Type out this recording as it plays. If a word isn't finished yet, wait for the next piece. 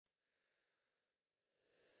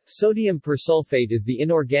Sodium persulfate is the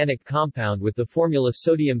inorganic compound with the formula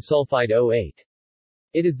sodium sulfide O8.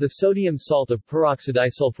 It is the sodium salt of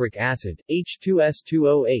peroxidisulfuric acid,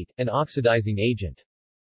 H2S2O8, an oxidizing agent.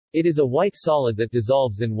 It is a white solid that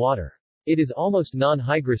dissolves in water. It is almost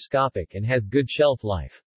non-hygroscopic and has good shelf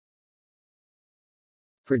life.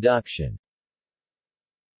 Production.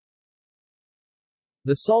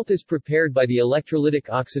 The salt is prepared by the electrolytic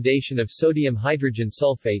oxidation of sodium hydrogen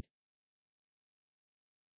sulfate,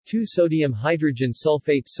 2-sodium hydrogen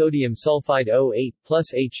sulfate sodium sulfide O8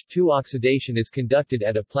 plus H2 oxidation is conducted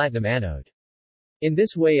at a platinum anode. In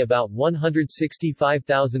this way about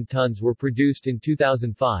 165,000 tons were produced in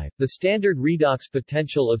 2005. The standard redox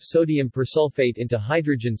potential of sodium persulfate into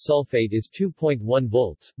hydrogen sulfate is 2.1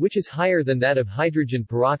 volts, which is higher than that of hydrogen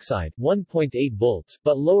peroxide, 1.8 volts,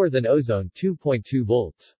 but lower than ozone, 2.2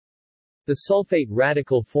 volts. The sulfate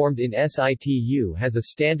radical formed in situ has a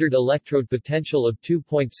standard electrode potential of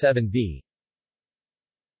 2.7 V.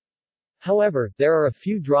 However, there are a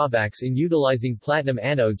few drawbacks in utilizing platinum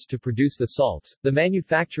anodes to produce the salts. The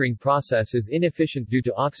manufacturing process is inefficient due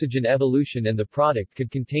to oxygen evolution and the product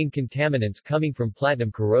could contain contaminants coming from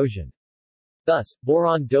platinum corrosion. Thus,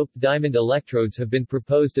 boron-doped diamond electrodes have been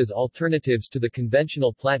proposed as alternatives to the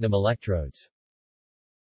conventional platinum electrodes.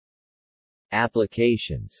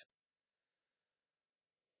 Applications.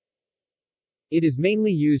 It is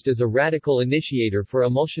mainly used as a radical initiator for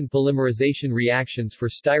emulsion polymerization reactions for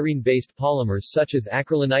styrene-based polymers such as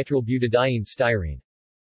acrylonitrilbutadiene styrene.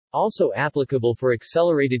 Also applicable for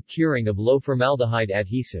accelerated curing of low-formaldehyde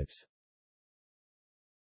adhesives.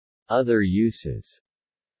 Other uses.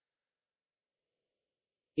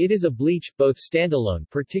 It is a bleach, both standalone,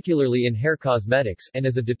 particularly in hair cosmetics, and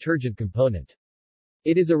as a detergent component.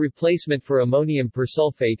 It is a replacement for ammonium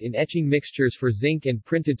persulfate in etching mixtures for zinc and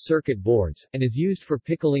printed circuit boards, and is used for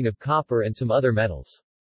pickling of copper and some other metals.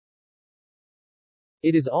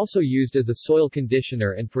 It is also used as a soil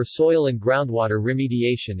conditioner and for soil and groundwater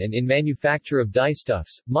remediation and in manufacture of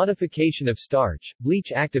dyestuffs, modification of starch,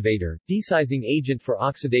 bleach activator, desizing agent for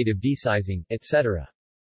oxidative desizing, etc.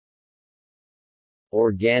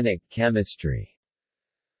 Organic chemistry.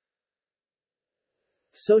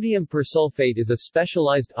 Sodium persulfate is a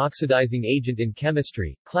specialized oxidizing agent in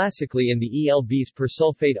chemistry, classically in the ELB's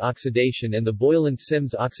persulfate oxidation and the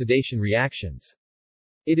Boylan-Sims oxidation reactions.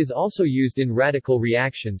 It is also used in radical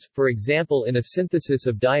reactions, for example in a synthesis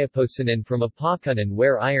of diaposinin from apacunin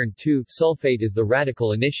where iron 2-sulfate is the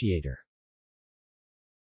radical initiator.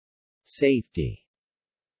 Safety.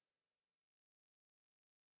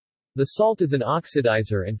 The salt is an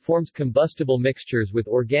oxidizer and forms combustible mixtures with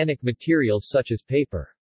organic materials such as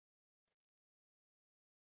paper.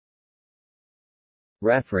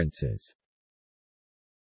 References.